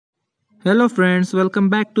Hello friends, welcome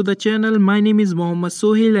back to the channel. My name is Mohammad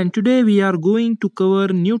Sohil and today we are going to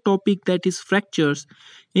cover new topic that is fractures.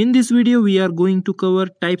 In this video we are going to cover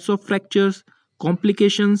types of fractures,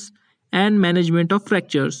 complications and management of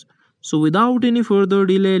fractures. So without any further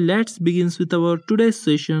delay, let's begin with our today's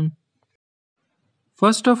session.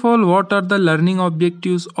 First of all, what are the learning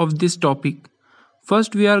objectives of this topic?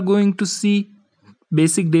 First we are going to see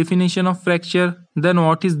basic definition of fracture, then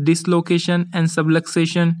what is dislocation and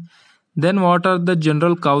subluxation, then what are the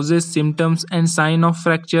general causes, symptoms and sign of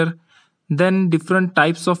fracture, then different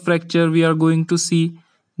types of fracture we are going to see,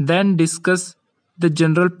 then discuss the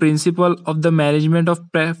general principle of the management of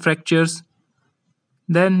fractures,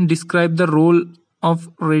 then describe the role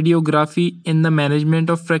of radiography in the management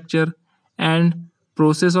of fracture and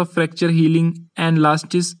process of fracture healing, and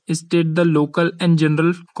last is state the local and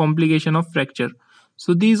general complication of fracture.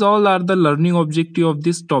 So these all are the learning objective of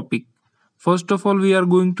this topic. First of all, we are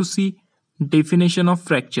going to see definition of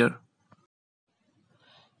fracture.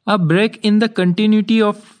 A break in the continuity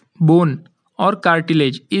of bone or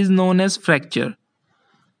cartilage is known as fracture.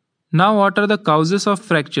 Now what are the causes of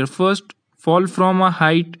fracture? First, fall from a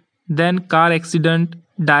height, then car accident,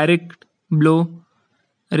 direct blow,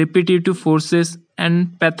 repetitive forces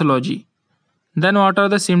and pathology. Then what are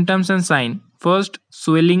the symptoms and signs? First,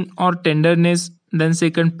 swelling or tenderness, then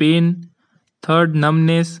second, pain, third,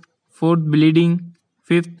 numbness, fourth, bleeding,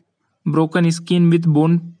 fifth, broken skin with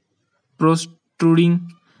bone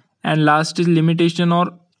protruding, and last is limitation or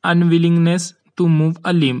unwillingness to move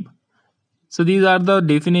a limb. So these are the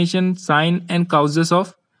definition, sign and causes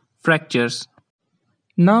of fractures.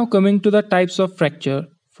 Now coming to the types of fracture.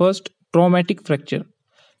 First, traumatic fracture.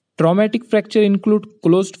 Traumatic fracture include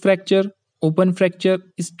closed fracture, open fracture,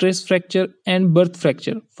 stress fracture and birth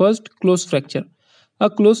fracture. First, closed fracture. A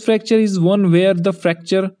closed fracture is one where the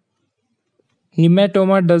fracture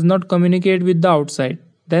hematoma does not communicate with the outside.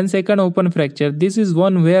 Then second, open fracture. This is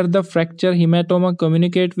one where the fracture hematoma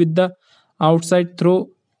communicate with the outside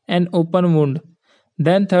through an open wound.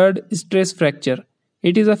 Then third, stress fracture.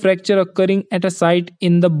 It is a fracture occurring at a site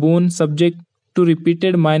in the bone subject to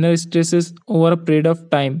repeated minor stresses over a period of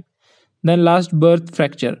time. Then last, birth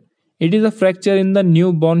fracture. It is a fracture in the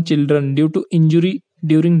newborn children due to injury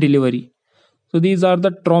during delivery. So these are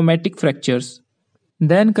the traumatic fractures.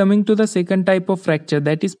 Then coming to the second type of fracture,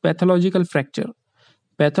 that is pathological fracture.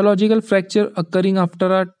 Pathological fracture occurring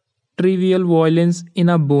after a trivial violence in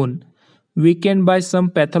a bone, weakened by some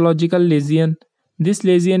pathological lesion. This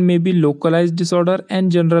lesion may be localized disorder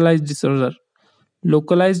and generalized disorder.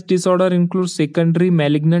 Localized disorder includes secondary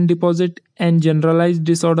malignant deposit and generalized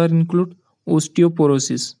disorder include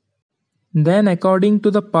osteoporosis. Then according to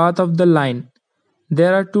the path of the line,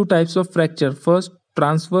 there are two types of fracture. First,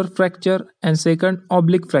 transverse fracture and second,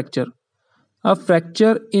 oblique fracture. A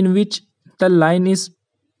fracture in which the line is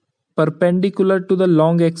perpendicular to the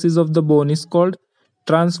long axis of the bone is called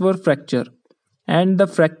transverse fracture, and the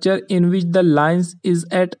fracture in which the lines is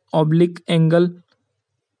at oblique angle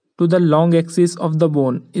to the long axis of the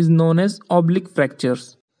bone is known as oblique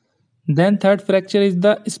fractures. Then third fracture is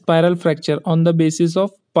the spiral fracture on the basis of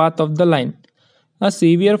path of the line. A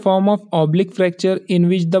severe form of oblique fracture in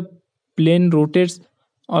which the plane rotates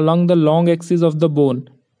along the long axis of the bone.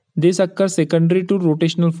 This occurs secondary to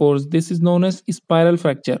rotational force. This is known as spiral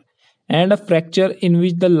fracture. And a fracture in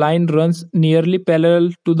which the line runs nearly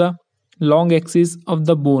parallel to the long axis of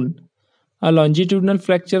the bone. A longitudinal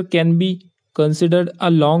fracture can be considered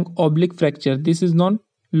a long oblique fracture. This is known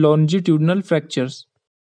longitudinal fractures.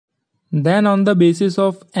 Then on the basis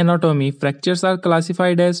of anatomy, fractures are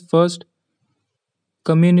classified as first,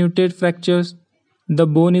 comminuted fractures. The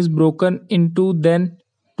bone is broken into then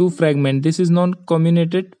two fragments. This is known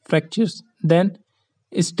comminuted fractures. Then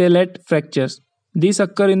stellate fractures. These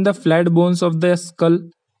occur in the flat bones of the skull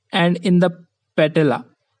and in the patella,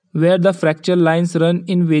 where the fracture lines run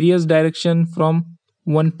in various directions from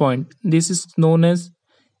one point. This is known as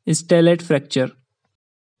stellate fracture.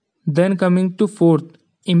 Then coming to fourth,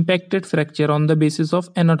 impacted fracture on the basis of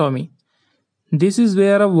anatomy. This is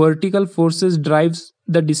where a vertical forces drives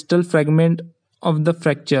the distal fragment of the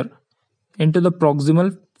fracture into the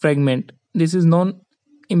proximal fragment. This is known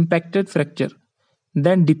impacted fracture.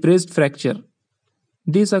 Then depressed fracture.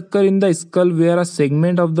 These occur in the skull where a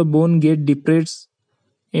segment of the bone gets depressed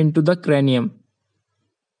into the cranium.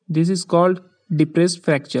 This is called depressed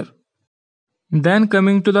fracture. Then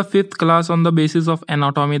coming to the fifth class on the basis of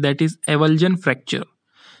anatomy, that is avulsion fracture.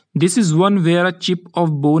 This is one where a chip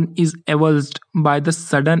of bone is avulsed by the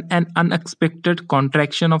sudden and unexpected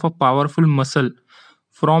contraction of a powerful muscle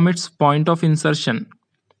from its point of insertion.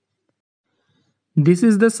 This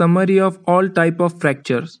is the summary of all type of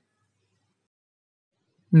fractures.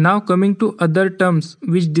 Now coming to other terms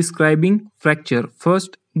which describing fracture.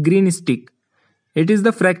 First, green stick. It is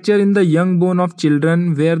the fracture in the young bone of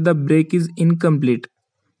children where the break is incomplete,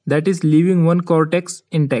 that is leaving one cortex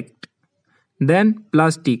intact. Then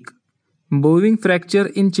plastic. Bowing fracture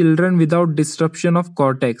in children without disruption of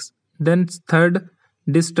cortex. Then third,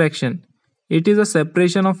 distraction. It is a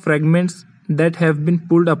separation of fragments that have been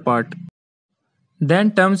pulled apart.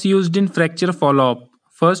 Then terms used in fracture follow-up.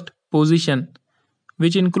 First, position,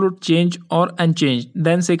 which include change or unchanged.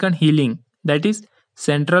 Then second, healing, that is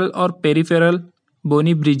central or peripheral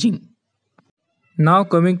bony bridging. Now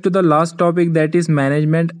coming to the last topic, that is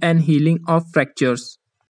management and healing of fractures.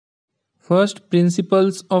 First,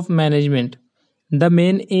 principles of management. The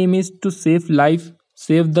main aim is to save life,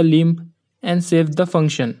 save the limb, and save the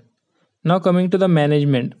function. Now coming to the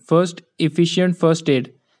management. First, efficient first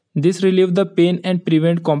aid. This relieve the pain and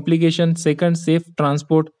prevent complication. Second, safe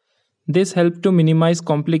transport. This help to minimize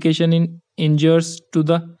complication in injuries to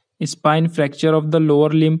the spine, fracture of the lower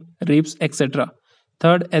limb, ribs, etc.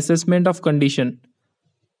 Third, assessment of condition.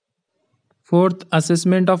 Fourth,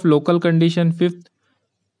 assessment of local condition. Fifth,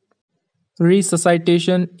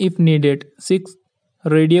 resuscitation if needed. Sixth,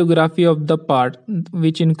 radiography of the part,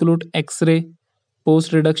 which include X-ray,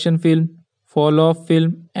 post-reduction film, follow-up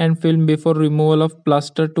film, and film before removal of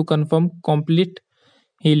plaster to confirm complete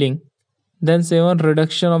healing. Then 7,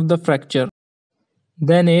 reduction of the fracture.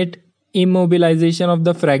 Then 8, immobilization of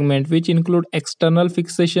the fragment, which include external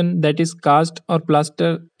fixation, that is cast or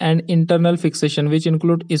plaster, and internal fixation, which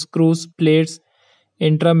include screws, plates,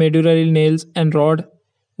 intramedullary nails and rod,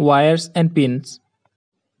 wires and pins.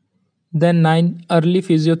 Then 9, early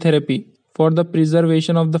physiotherapy for the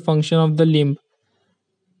preservation of the function of the limb.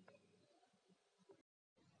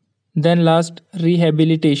 Then last,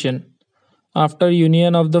 rehabilitation after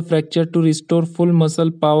union of the fracture to restore full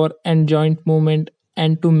muscle power and joint movement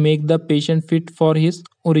and to make the patient fit for his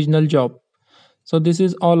original job. So this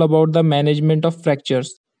is all about the management of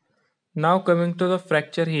fractures. Now coming to the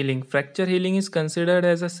fracture healing. Fracture healing is considered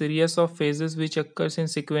as a series of phases which occurs in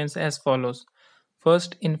sequence as follows.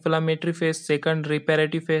 First, inflammatory phase. Second,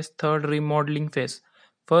 reparative phase. Third, remodeling phase.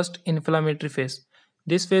 First, inflammatory phase.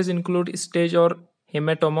 This phase includes stage or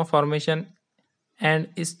hematoma formation and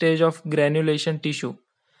stage of granulation tissue.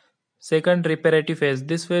 Second, reparative phase.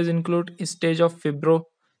 This phase includes stage of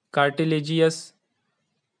fibrocartilaginous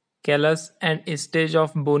callus and stage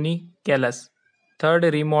of bony callus. Third,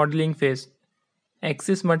 remodeling phase.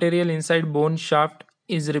 Excess material inside bone shaft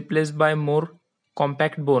is replaced by more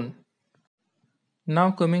compact bone.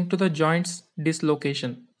 Now coming to the joints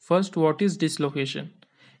dislocation. First, what is dislocation?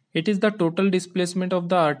 It is the total displacement of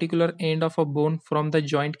the articular end of a bone from the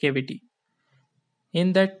joint cavity.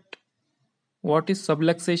 In that, what is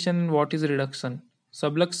subluxation and what is reduction?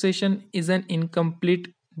 Subluxation is an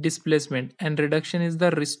incomplete displacement and reduction is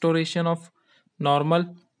the restoration of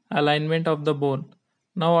normal alignment of the bone.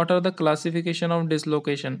 Now what are the classification of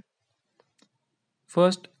dislocation?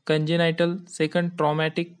 First, congenital, second,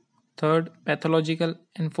 traumatic, third, pathological,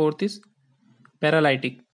 and fourth is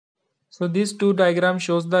paralytic. So these two diagrams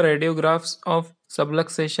shows the radiographs of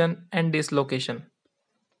subluxation and dislocation.